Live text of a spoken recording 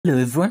Hello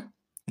everyone,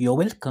 you're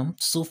welcome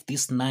to solve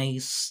this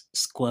nice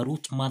square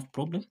root math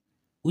problem,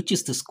 which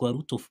is the square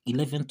root of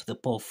 11 to the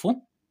power 4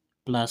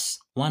 plus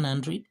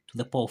 100 to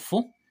the power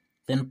 4,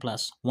 then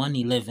plus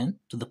 111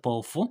 to the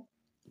power 4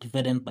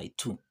 divided by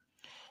 2.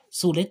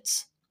 So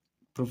let's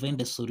provide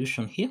the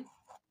solution here.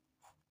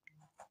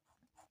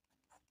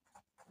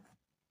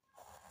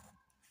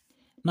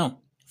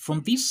 Now,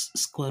 from this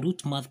square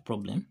root math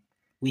problem,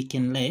 we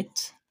can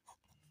let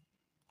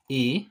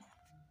a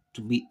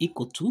to be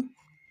equal to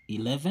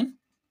 11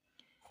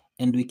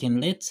 and we can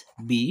let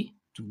b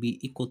to be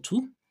equal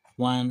to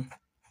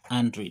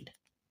 100.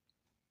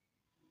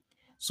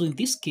 So in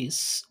this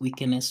case, we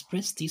can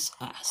express this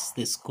as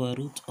the square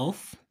root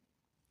of,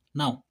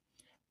 now,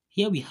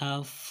 here we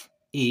have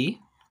a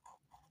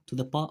to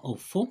the power of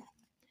 4,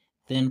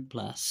 then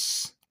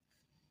plus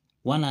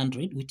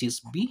 100, which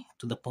is b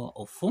to the power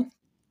of 4,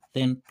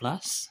 then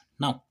plus,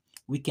 now,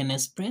 we can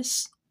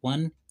express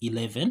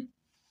 111.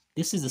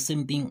 This is the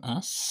same thing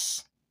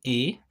as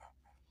a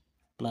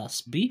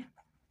plus b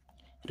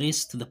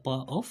raised to the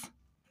power of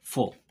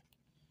 4.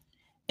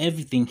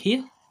 Everything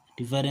here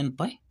divided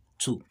by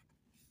 2.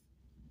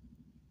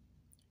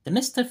 The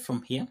next step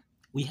from here,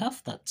 we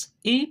have that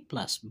a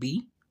plus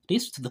b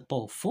raised to the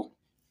power of 4.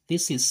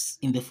 This is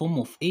in the form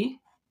of a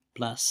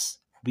plus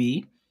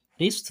b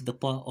raised to the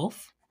power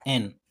of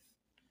n.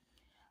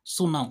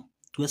 So now,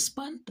 to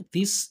expand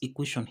this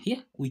equation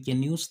here, we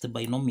can use the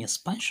binomial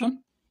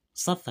expansion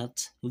such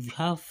that we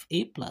have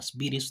a plus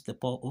b raised to the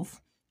power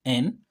of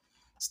n,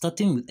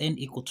 starting with n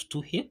equal to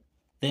 2 here.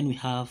 Then we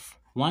have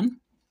 1.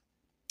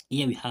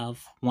 Here we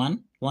have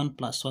 1. 1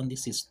 plus 1,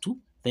 this is 2.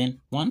 Then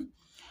 1.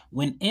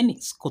 When n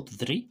is equal to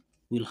 3,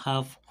 we'll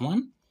have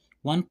 1.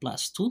 1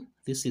 plus 2,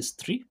 this is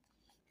 3.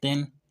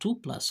 Then 2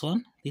 plus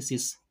 1, this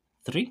is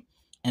 3.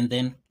 And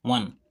then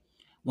 1.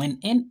 When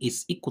n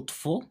is equal to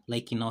 4,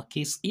 like in our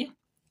case here,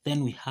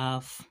 then we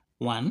have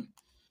 1.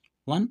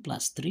 1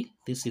 plus 3,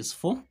 this is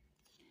 4.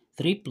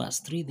 3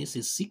 plus 3, this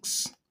is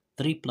 6.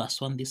 3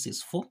 plus 1, this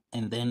is 4.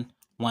 And then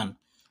 1.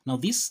 Now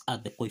these are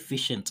the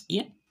coefficients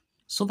here.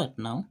 So that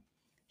now,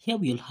 here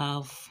we'll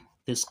have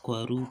the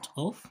square root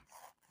of,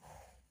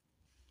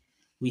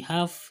 we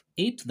have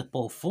a to the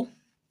power 4,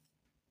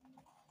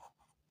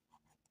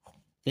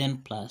 then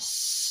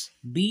plus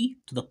b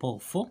to the power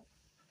 4,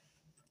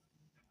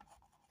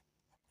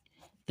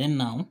 then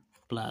now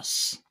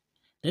plus,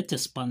 let's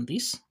expand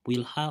this,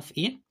 we'll have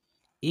here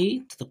a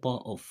to the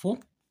power of 4,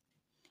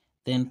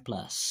 then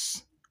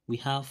plus, we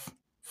have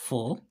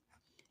 4,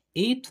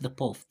 a to the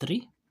power of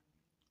 3,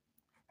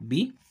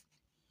 b,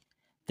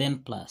 then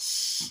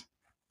plus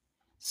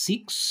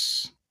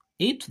 6,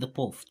 a to the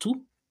power of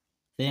 2,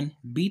 then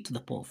b to the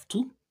power of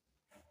 2,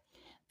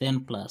 then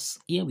plus,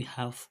 here we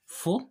have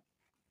 4,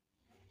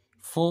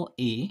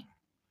 4a,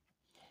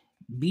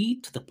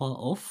 b to the power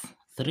of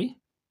 3,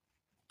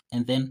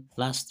 and then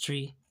plus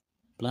 3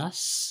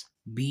 plus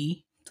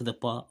b to the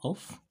power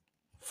of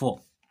 4.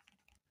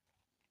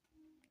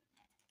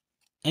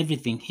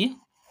 Everything here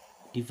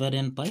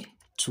divided by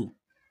 2.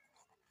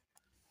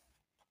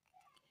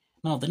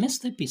 Now the next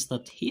step is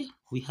that here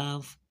we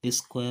have the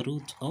square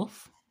root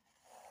of,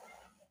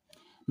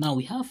 now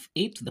we have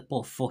a to the power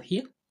of 4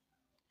 here,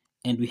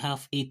 and we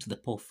have a to the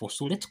power of 4.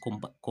 So let's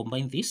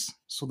combine this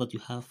so that you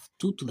have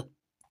 2a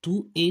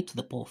to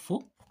the power of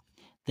 4,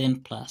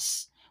 then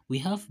plus, we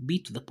have b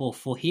to the power of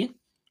 4 here,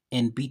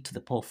 and b to the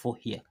power of 4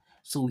 here.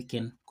 So we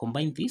can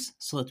combine this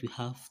so that we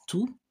have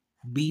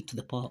 2b to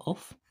the power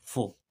of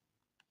 4.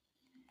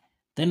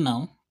 Then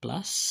now,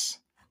 plus,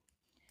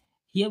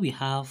 here we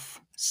have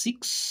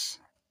 6,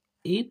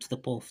 a to the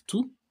power of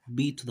 2,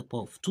 b to the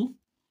power of 2,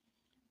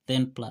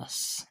 then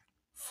plus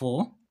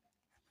 4,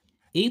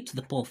 a to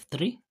the power of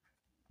 3,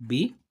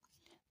 b,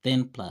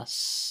 then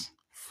plus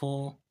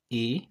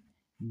 4a,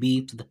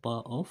 b to the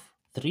power of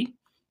 3,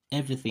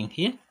 everything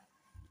here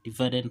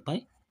divided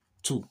by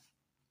 2.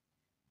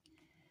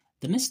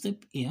 The next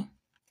step here,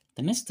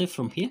 the next step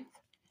from here,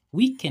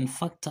 we can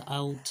factor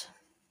out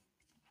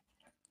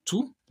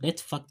 2.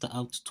 Let's factor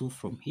out 2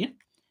 from here,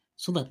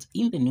 so that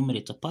in the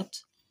numerator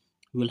part,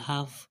 we will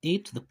have a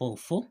to the power of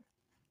 4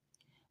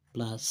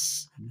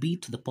 plus b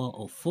to the power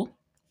of 4,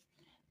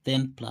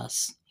 then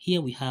plus,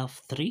 here we have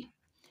 3,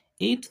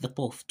 a to the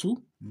power of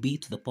 2, b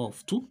to the power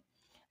of 2,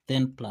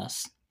 then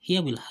plus,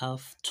 here we'll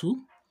have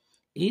 2,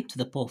 a to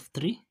the power of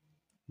 3,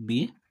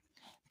 b,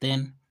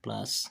 then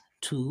plus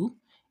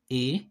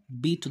 2a,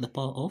 b to the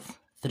power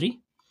of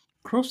 3,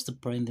 cross the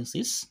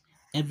parentheses,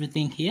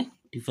 everything here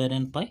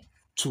divided by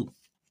 2.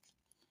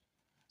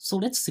 So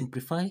let's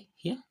simplify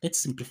here. Let's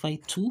simplify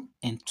 2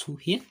 and 2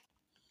 here,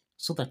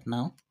 so that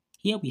now,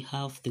 here we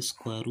have the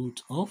square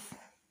root of,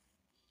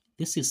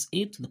 this is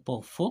a to the power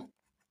of 4,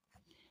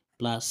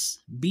 plus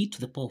b to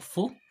the power of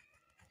 4,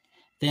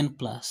 then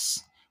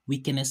plus, we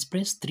can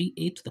express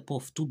 3a to the power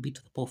of 2, b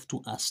to the power of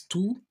 2 as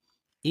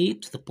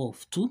 2a to the power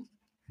of 2,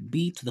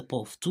 b to the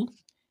power of 2,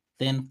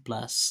 then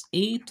plus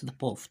a to the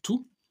power of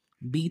 2,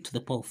 b to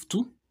the power of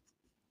 2,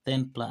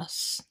 then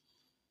plus,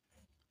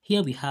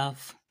 here we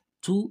have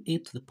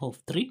 2a to the power of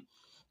 3,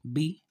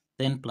 b,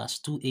 then plus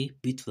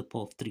 2ab to the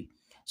power of 3.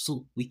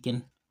 So we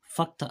can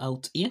factor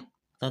out here,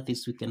 that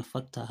is, we can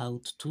factor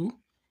out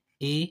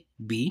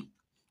 2ab,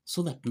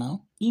 so that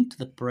now into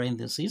the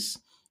parentheses,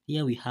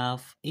 here we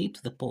have a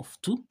to the power of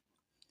 2,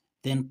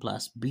 then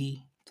plus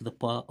b to the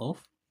power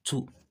of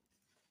 2.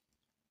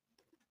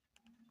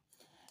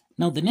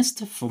 Now the next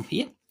step from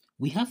here,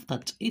 we have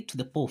that a to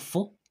the power of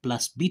 4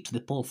 plus b to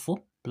the power of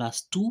 4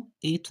 plus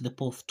 2a to the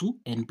power of 2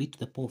 and b to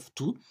the power of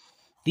 2.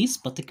 This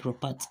particular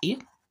part here,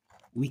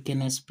 we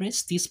can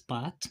express this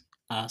part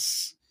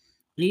as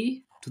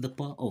a to the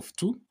power of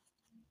 2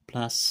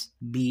 plus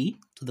b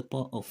to the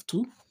power of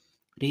 2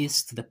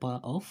 raised to the power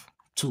of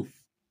 2.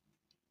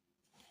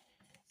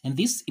 And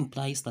this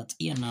implies that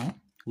here now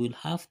we'll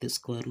have the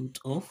square root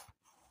of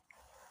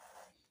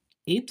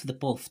a to the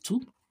power of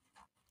 2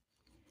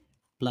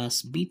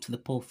 plus b to the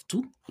power of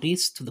 2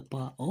 raised to the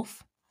power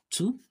of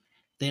 2,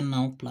 then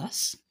now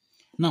plus.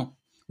 Now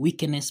we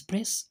can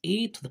express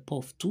a to the power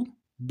of 2,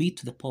 b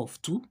to the power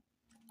of 2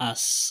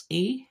 as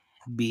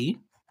ab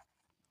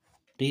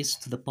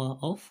raised to the power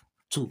of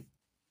 2.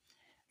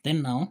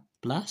 Then now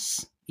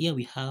plus, here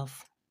we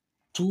have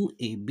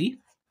 2ab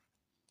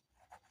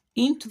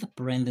into the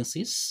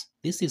parentheses,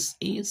 this is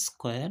a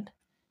squared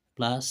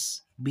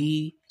plus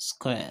b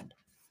squared.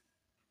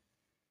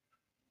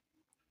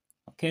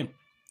 Okay,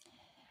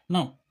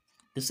 now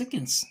the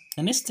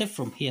next step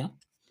from here,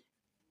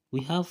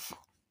 we have,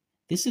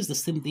 this is the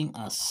same thing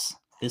as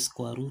the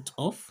square root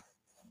of.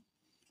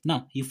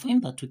 Now you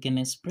find that we can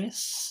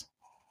express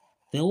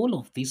the whole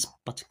of these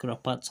particular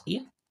parts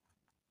here.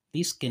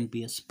 This can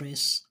be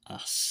expressed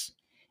as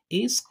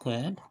a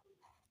squared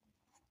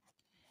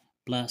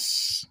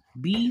plus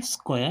b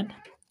squared,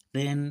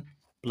 then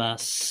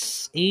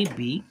plus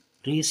ab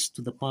raised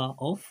to the power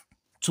of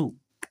 2.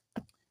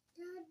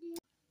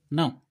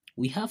 Now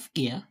we have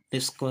here the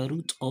square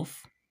root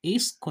of a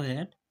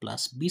squared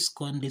plus b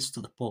squared raised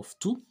to the power of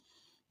 2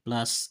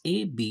 plus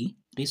ab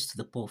raised to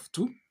the power of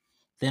 2,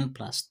 then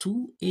plus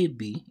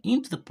 2ab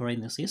into the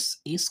parentheses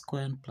a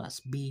squared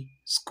plus b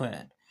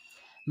squared.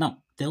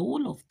 Now the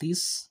whole of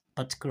this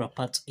particular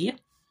part here,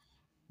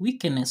 we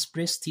can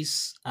express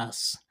this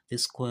as the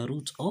square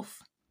root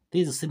of,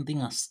 this is the same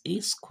thing as a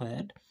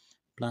squared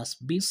plus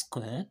b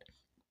squared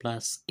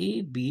plus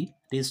ab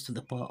raised to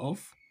the power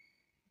of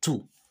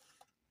 2.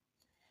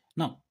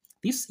 Now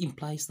this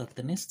implies that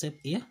the next step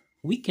here,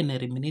 we can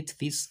eliminate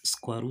this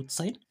square root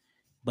sign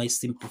by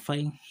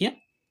simplifying here,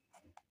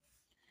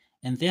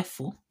 and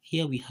therefore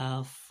here we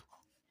have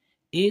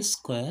a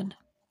squared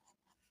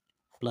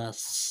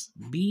plus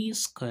b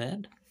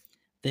squared,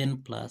 then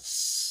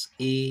plus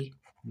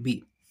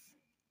ab.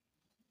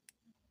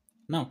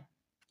 Now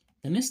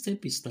the next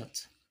step is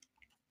that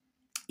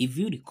if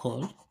you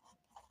recall,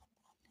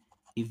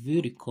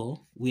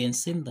 we are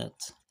saying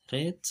that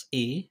let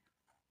a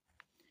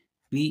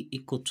be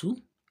equal to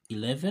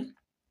 11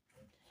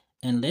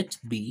 and let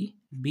b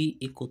be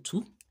equal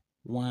to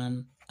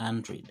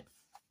 100.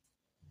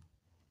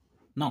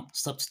 Now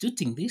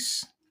substituting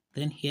this,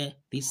 then here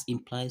this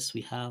implies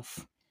we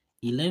have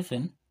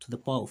 11 to the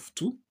power of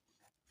 2,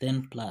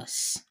 then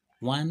plus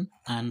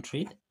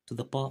 100 to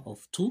the power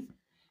of 2,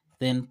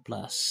 then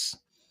plus,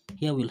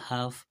 here we'll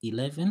have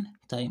 11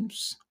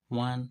 times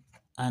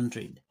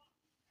 100.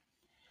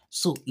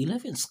 So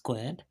 11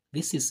 squared,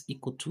 this is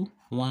equal to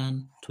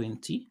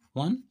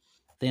 121,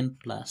 then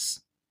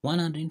plus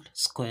 100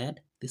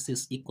 squared, this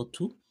is equal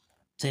to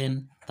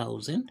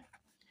 10,000,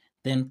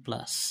 then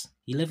plus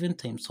 11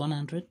 times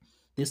 100,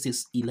 this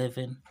is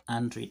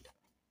 1100.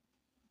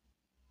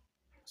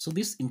 So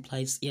this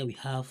implies here we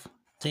have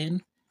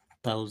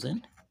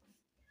 10,000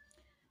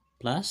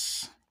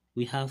 plus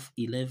we have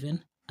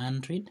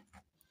 1100,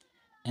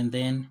 and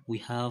then we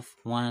have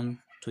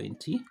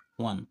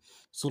 121.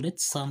 So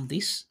let's sum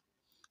this.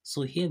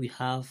 So here we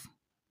have,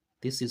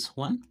 this is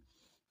 1,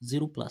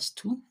 0 plus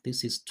 2,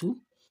 this is 2,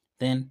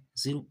 then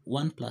 0,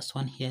 1 plus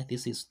 1 here,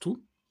 this is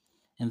 2,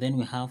 and then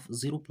we have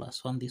 0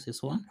 plus 1, this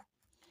is 1,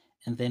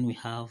 and then we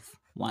have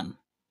 1.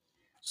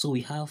 So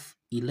we have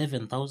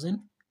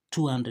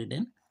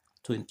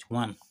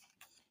 11,221,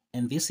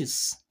 and this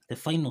is the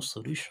final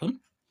solution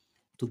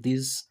to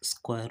this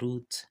square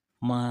root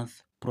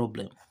math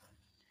problem.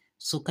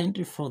 So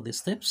kindly follow the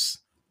steps,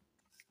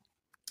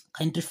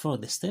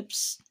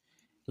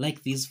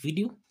 like this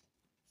video,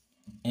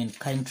 and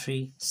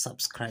kindly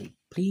subscribe.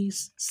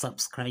 Please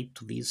subscribe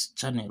to this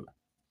channel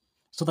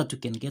so that you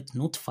can get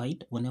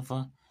notified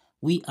whenever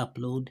we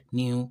upload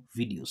new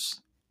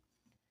videos.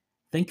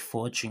 Thank you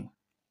for watching.